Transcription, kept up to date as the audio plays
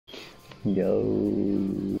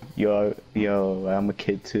Yo, I'm a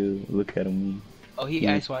kid too. Look at him. Oh, he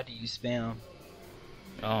asked why do you spam?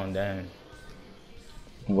 Oh damn.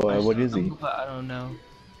 What is he? I don't know.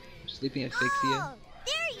 Sleeping asphyxia. Oh,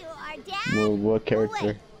 there you are, Dad. Well, what character?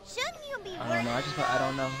 Wait, shouldn't you be I don't know. I just put I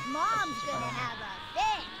don't know. Mom's gonna have a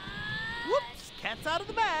fit. Whoops, cat's out of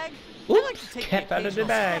the bag. Oops, I like to take cat out of the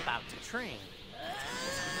bag. Step out to train.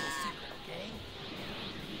 Okay?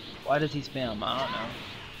 Why does he spam? I don't know.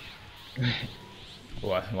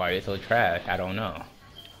 Why are they so trash? I don't know.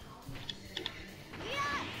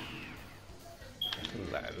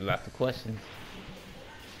 Lots of questions.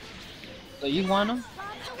 So you want him?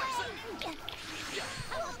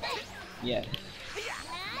 Yeah.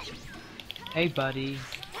 Hey, buddy.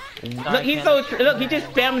 Look, he's so look. He just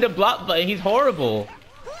spammed the block button. He's horrible.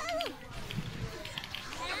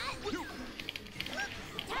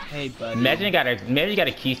 Hey, buddy. Imagine you got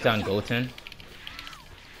a keystone Goten.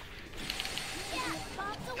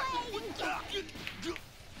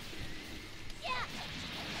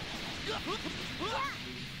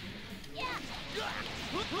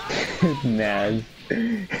 Naz. I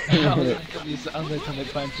was gonna come and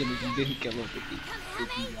punch him if you didn't kill him with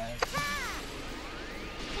you guys.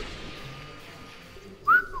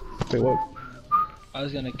 Wait, what? I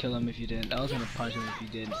was gonna kill him if you didn't. I was gonna punch him if you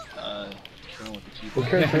didn't kill him with the What keyboard.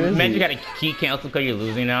 character is Imagine he? you got a key cancel because you're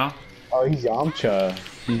losing now. Oh, he's Yamcha.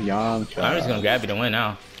 He's Yamcha. I'm just gonna grab you to win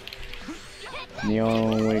now.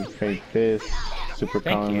 Neon Wing Fake Fist. Super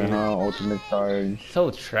Thank you. Kamehameha, Ultimate Charge.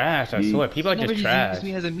 So trash, I swear. People are just trash. Used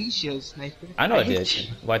me as a meat shield sniper. I know I hate did.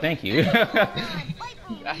 you. Why, thank you.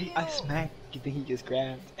 I smacked. You think he just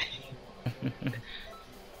grabbed?